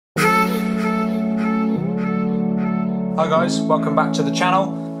Hi guys, welcome back to the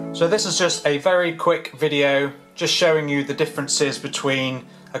channel. So this is just a very quick video just showing you the differences between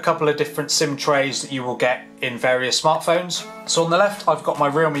a couple of different SIM trays that you will get in various smartphones. So on the left I've got my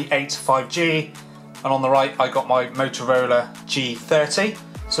Realme 8 5G and on the right I got my Motorola G30.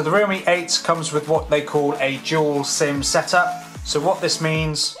 So the Realme 8 comes with what they call a dual SIM setup. So what this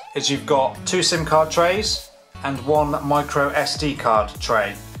means is you've got two SIM card trays and one micro SD card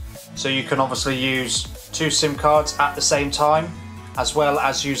tray. So you can obviously use two SIM cards at the same time, as well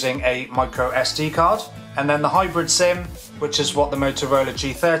as using a micro SD card. And then the hybrid SIM, which is what the Motorola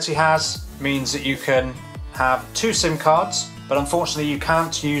G30 has, means that you can have two SIM cards, but unfortunately you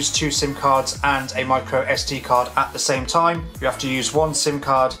can't use two SIM cards and a micro SD card at the same time. You have to use one SIM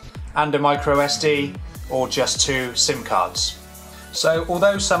card and a micro SD, or just two SIM cards. So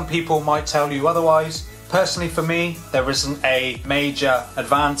although some people might tell you otherwise, personally for me, there isn't a major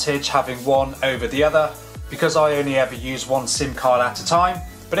advantage having one over the other because I only ever use one SIM card at a time.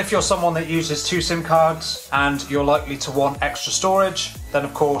 But if you're someone that uses two SIM cards and you're likely to want extra storage, then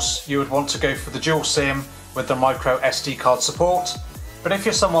of course you would want to go for the dual SIM with the micro SD card support. But if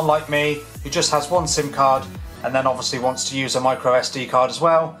you're someone like me who just has one SIM card and then obviously wants to use a micro SD card as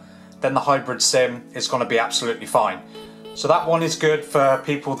well, then the hybrid SIM is going to be absolutely fine. So that one is good for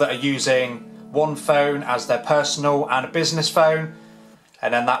people that are using one phone as their personal and a business phone,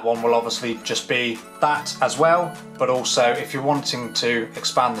 and then that one will obviously just be that as well. But also if you're wanting to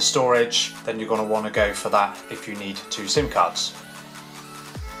expand the storage, then you're going to want to go for that if you need two SIM cards.